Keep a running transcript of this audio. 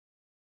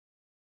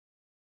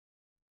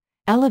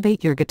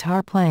Elevate your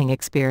guitar playing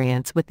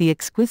experience with the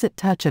exquisite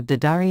touch of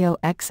D'Addario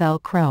XL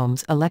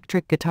Chrome's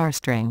electric guitar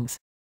strings.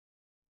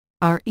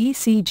 Our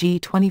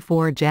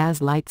ECG24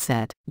 Jazz Light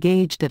Set,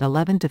 gauged at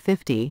 11 to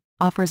 50,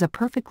 offers a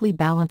perfectly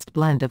balanced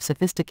blend of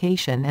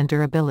sophistication and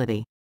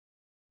durability.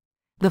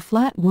 The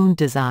flat wound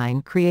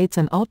design creates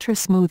an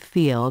ultra-smooth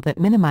feel that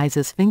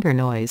minimizes finger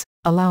noise,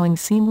 allowing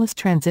seamless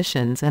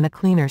transitions and a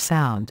cleaner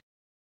sound.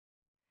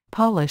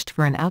 Polished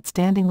for an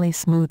outstandingly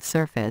smooth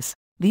surface,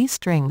 these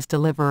strings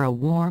deliver a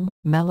warm,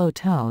 mellow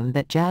tone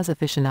that jazz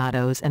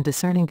aficionados and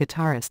discerning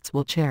guitarists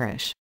will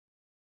cherish.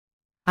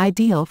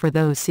 Ideal for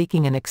those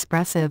seeking an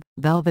expressive,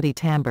 velvety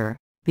timbre,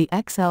 the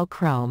XL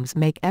Chromes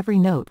make every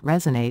note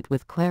resonate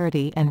with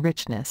clarity and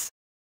richness.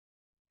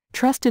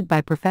 Trusted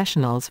by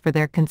professionals for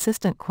their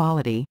consistent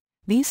quality,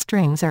 these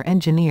strings are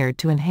engineered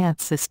to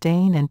enhance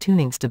sustain and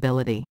tuning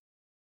stability.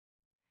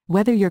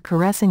 Whether you're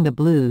caressing the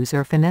blues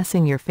or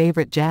finessing your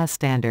favorite jazz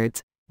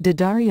standards,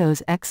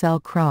 D'Addario's XL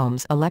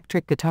Chrome's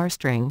electric guitar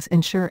strings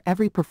ensure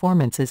every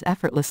performance is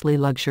effortlessly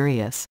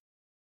luxurious.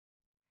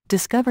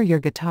 Discover your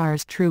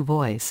guitar's true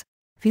voice.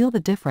 Feel the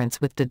difference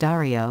with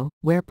D'Addario,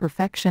 where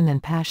perfection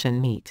and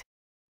passion meet.